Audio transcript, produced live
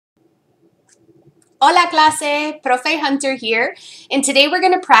Hola clase, Profe Hunter here, and today we're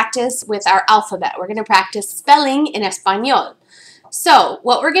going to practice with our alphabet. We're going to practice spelling in Español. So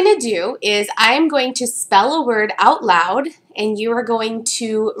what we're going to do is I am going to spell a word out loud, and you are going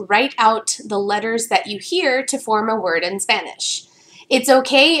to write out the letters that you hear to form a word in Spanish. It's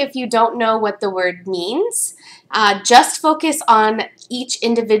okay if you don't know what the word means. Just focus on each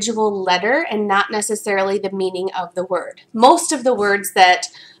individual letter and not necessarily the meaning of the word. Most of the words that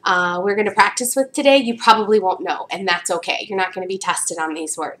we're going to practice with today, you probably won't know, and that's okay. You're not going to be tested on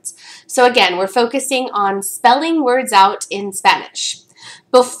these words. So again, we're focusing on spelling words out in Spanish.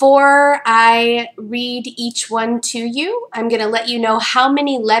 Before I read each one to you, I'm going to let you know how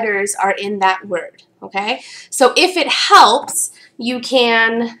many letters are in that word, okay? So if it helps, you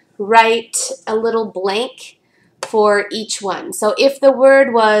can write a little blank for each one. So if the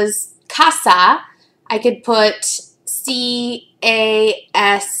word was casa, I could put C-A-S-A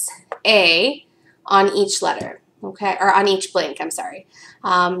on each letter, okay, or on each blank, I'm sorry.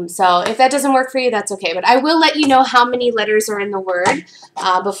 So if that doesn't work for you, that's okay, but I will let you know how many letters are in the word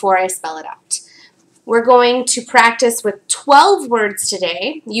before I spell it out. We're going to practice with 12 words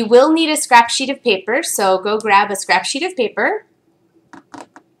today. You will need a scrap sheet of paper, so go grab a scrap sheet of paper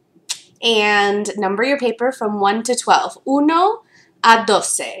and number your paper from 1 to 12. 1 a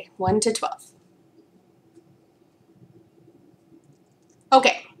 12, 1 to 12.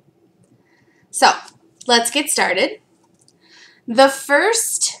 Okay, so let's get started. The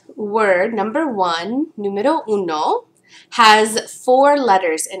first word, number 1, número uno, has 4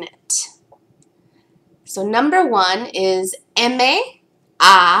 letters in it. So number 1 is M-A-P-A.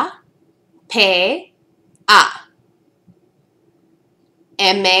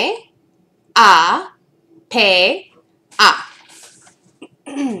 M-A-P-A.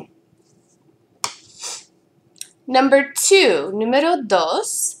 Number 2, número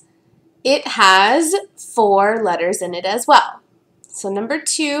dos, it has 4 letters in it as well. So number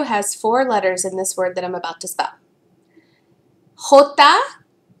 2 has 4 letters in this word that I'm about to spell.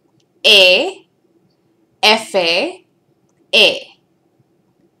 J-E-F-E.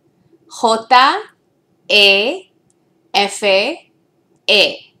 J-E-F-E.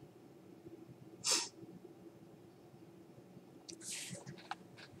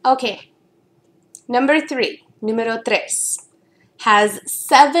 Okay, number 3, número tres, has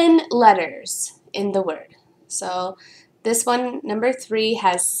 7 letters in the word. So this one, number 3,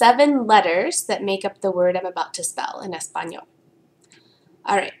 has 7 letters that make up the word I'm about to spell in Español.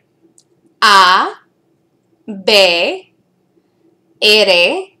 All right. A, B, R,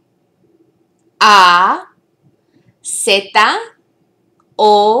 A, Z,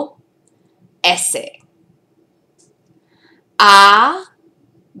 O, S. A,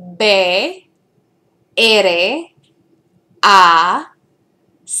 B, R, A,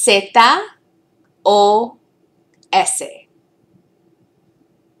 Z, O, S.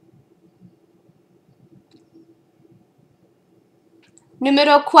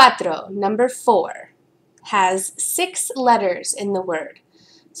 Número 4, number 4, has 6 letters in the word.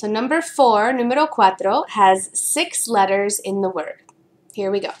 So number 4, número 4, has 6 letters in the word.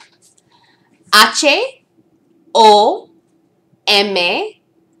 Here we go. H, O, M,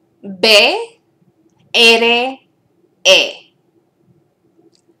 B, R, E.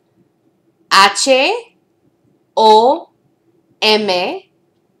 H, O, M,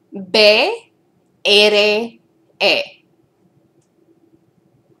 B, R, E.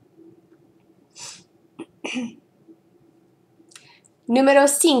 Número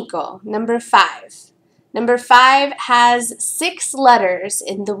 5, number 5. Number 5 has 6 letters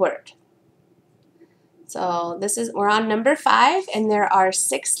in the word. So we're on number 5, and there are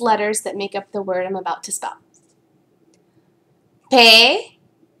 6 letters that make up the word I'm about to spell. P,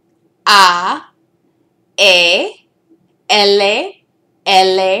 A, E, L,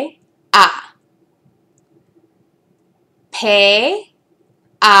 L, A. P,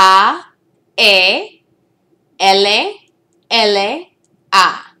 A, E, L, L, A.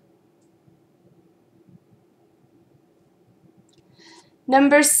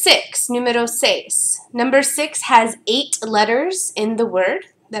 Number 6, número 6. Number 6 has 8 letters in the word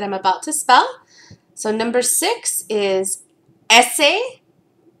that I'm about to spell. So number 6 is S,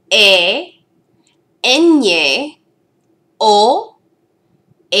 E, N, O,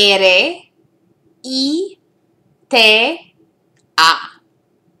 R, I, T, A.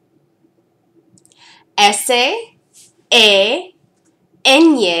 S, E,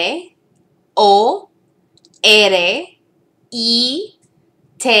 N, O, R, I,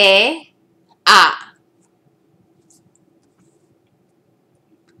 T, A.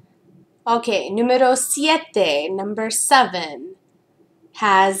 Okay, número 7, number 7,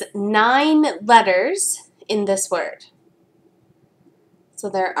 has 9 letters in this word. So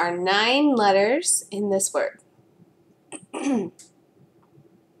there are 9 letters in this word. R,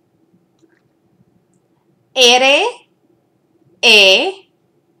 E,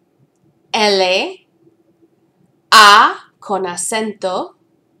 L, A con acento,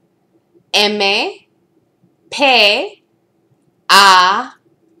 M, P, A,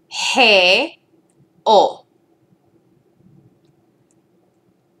 G, O.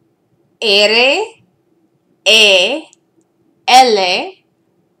 R, E, L,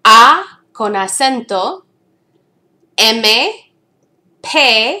 A con acento, M,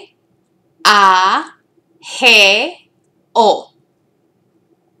 P, A, G, O.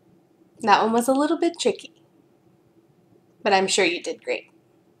 That one was a little bit tricky, but I'm sure you did great.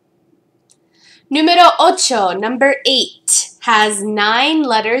 Número 8, number 8, has 9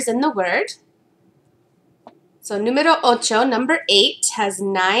 letters in the word. So número 8, number 8, has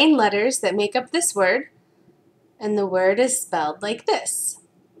 9 letters that make up this word, and the word is spelled like this.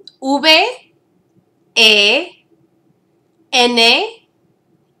 V, E, N,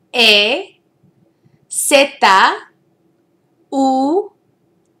 E, Z, U,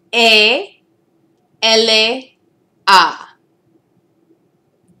 E, L, A.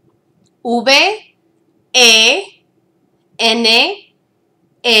 V, E, N,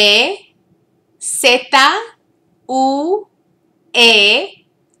 E, Z, U, E,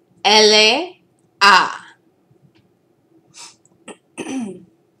 L, A.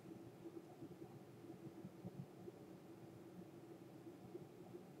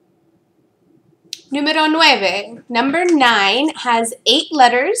 Número 9. Number 9 has 8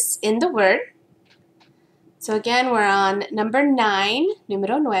 letters in the word. So again, we're on number 9,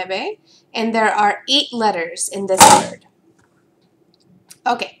 número 9, and there are 8 letters in this word.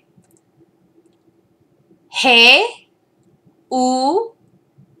 Okay. G, U,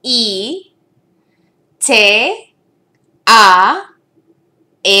 I, T, A, R,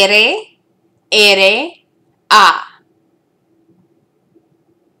 R, A.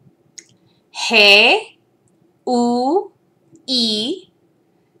 G, U, I,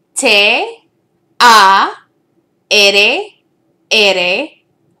 T, A, R, R,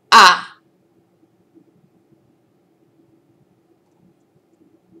 A.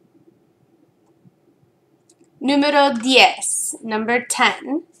 Número 10, number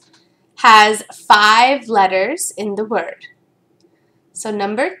 10, has 5 letters in the word. So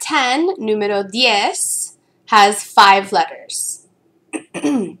number 10, número 10, has 5 letters.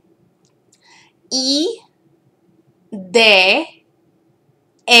 I, D,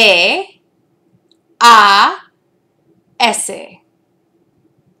 E, A, S. I,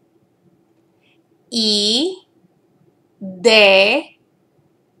 D,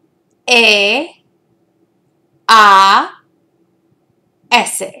 E, A,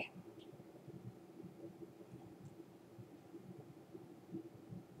 S.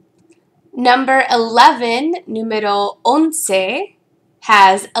 Number 11, número 11,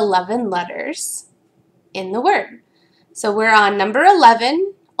 has 11 letters in the word. So we're on number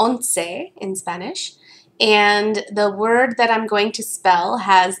 11, once in Spanish, and the word that I'm going to spell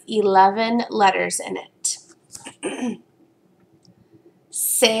has 11 letters in it.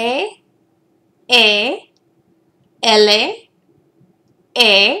 C, E, L,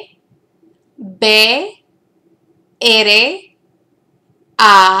 E, B, R,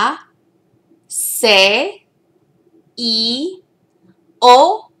 A, C, I,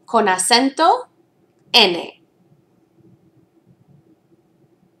 O con acento, N.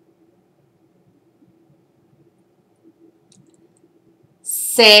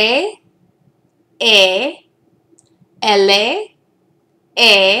 C, E, L,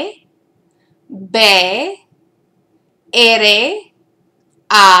 E, B, R,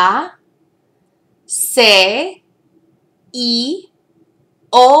 A, C, I,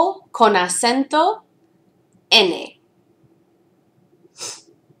 O con acento, N.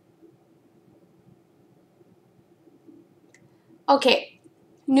 Okay,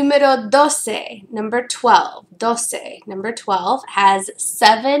 número 12, number 12, number 12 has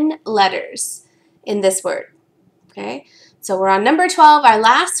 7 letters in this word. Okay, so we're on number 12, our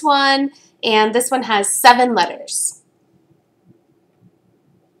last one, and this one has 7 letters.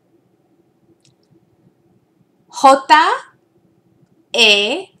 J,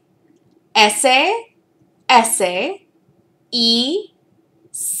 E, S, S, I,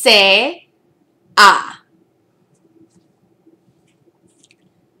 C, A.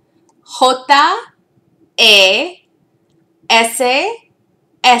 J, E, S,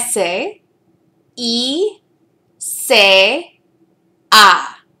 S, I, C, A.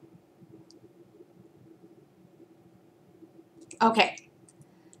 Okay,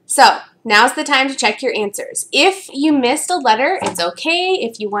 So now's the time to check your answers. If you missed a letter, it's okay.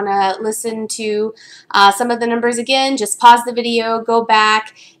 If you want to listen to some of the numbers again, just pause the video, go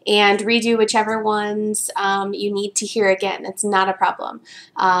back, and redo whichever ones you need to hear again. It's not a problem.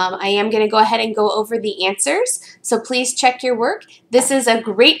 I am going to go ahead and go over the answers, so please check your work. This is a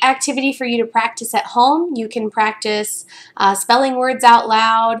great activity for you to practice at home. You can practice spelling words out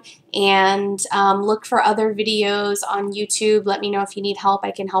loud and look for other videos on YouTube. Let me know if you need help.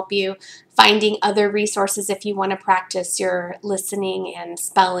 I can help you finding other resources if you want to practice your listening and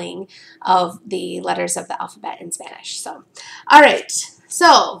spelling of the letters of the alphabet in Spanish. So, all right.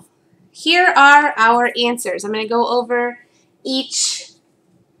 So, here are our answers. I'm going to go over each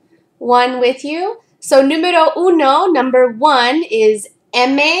one with you. So, numero uno, number 1 is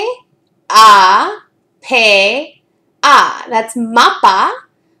M-A-P-A. That's mapa,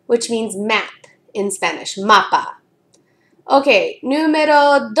 which means map in Spanish, mapa. Okay,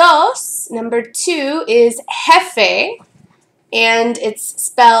 numero dos, number 2 is jefe, and it's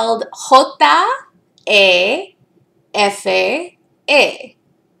spelled J-E-F-E.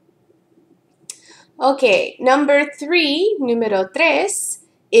 Okay, number 3, numero 3,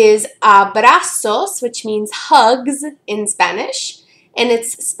 is abrazos, which means hugs in Spanish, and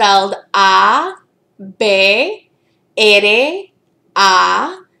it's spelled A-B-R-A-Z-O-S.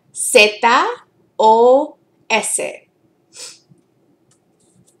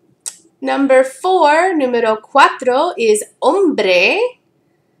 Number 4, numero 4, is hombre,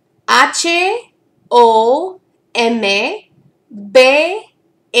 H-O-M-B-R-E.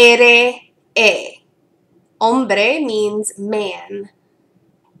 Hombre means man.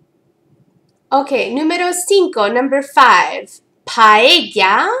 Okay, numero 5, number 5,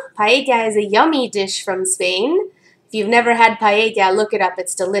 paella. Paella is a yummy dish from Spain. If you've never had paella, look it up.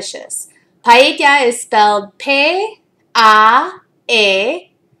 It's delicious. Paella is spelled P-A-E-L-L-A.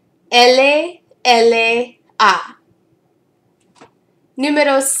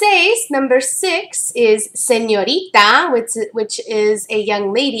 Numero 6, number 6, is señorita, which is a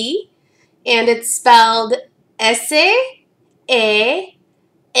young lady, and it's spelled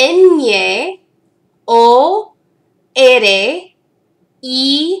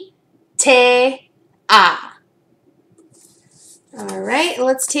S-E-N-Y-O-R-I-T-A. All right,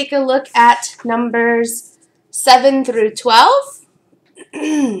 let's take a look at numbers 7 through 12.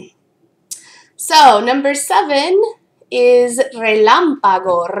 So, number 7 is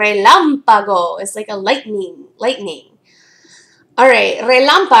relámpago. Relámpago is like a lightning. All right,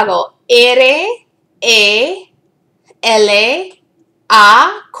 relámpago. R-E-L-A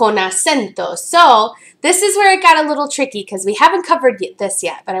con acento. So this is where it got a little tricky because we haven't covered this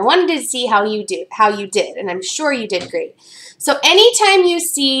yet, but I wanted to see how you did, and I'm sure you did great. So anytime you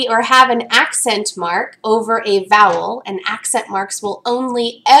see or have an accent mark over a vowel, and accent marks will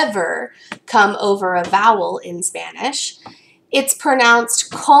only ever come over a vowel in Spanish, it's pronounced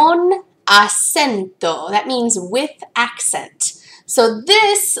con acento. That means with accent. So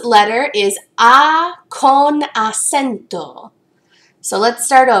this letter is A con acento. So let's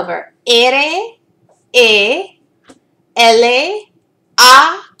start over. R-E-L-A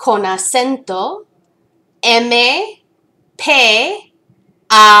con acento. M-P-A-G-O.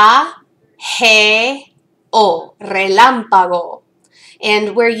 Relámpago.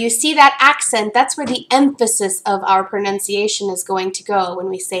 And where you see that accent, that's where the emphasis of our pronunciation is going to go when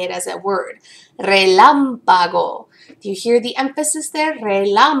we say it as a word. Relámpago. Do you hear the emphasis there?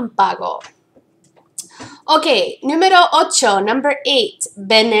 Relámpago. Okay, numero 8, number 8,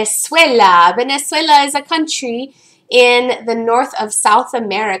 Venezuela. Venezuela is a country in the north of South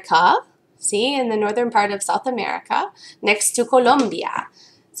America. See, in the northern part of South America, next to Colombia.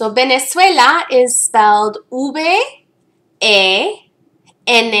 So Venezuela is spelled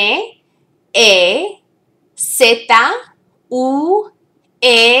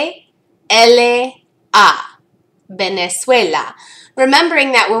V-E-N-E-Z-U-E-L-A. Venezuela.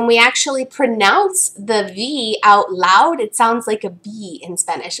 Remembering that when we actually pronounce the V out loud, it sounds like a B in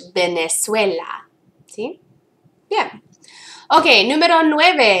Spanish. Venezuela. See? Yeah. Okay, número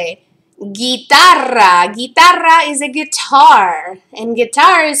 9. Guitarra. Guitarra is a guitar. And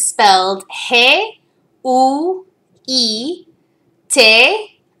guitar is spelled G-U-I-T-A-R-R-A.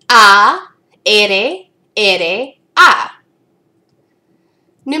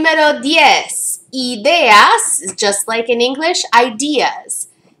 Número 10. Ideas is just like in English, ideas.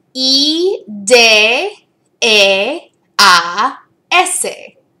 I-D-E-A-S.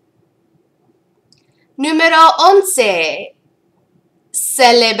 Número 11.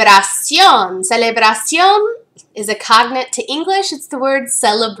 Celebración. Celebración is a cognate to English. It's the word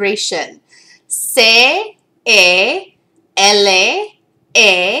celebration. C-E-L-E-B-R-A-C-I-O-N.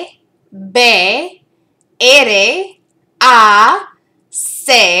 E, B, R, A,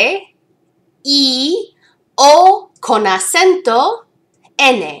 C, I, O con acento,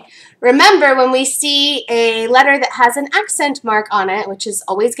 N. Remember, when we see a letter that has an accent mark on it, which is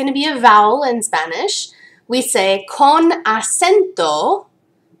always going to be a vowel in Spanish, we say con acento,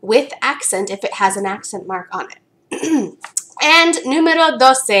 with accent if it has an accent mark on it. And número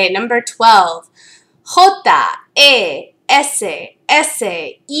 12, number 12. J, E, S, S,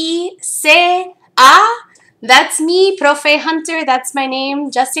 I, C, A. That's me, Profe Hunter. That's my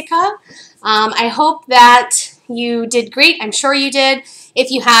name, Jessica. I hope that you did great. I'm sure you did. If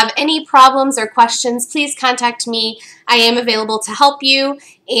you have any problems or questions, please contact me. I am available to help you,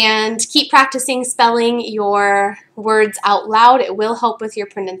 and keep practicing spelling your words out loud. It will help with your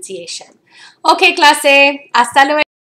pronunciation. Okay, clase. Hasta luego.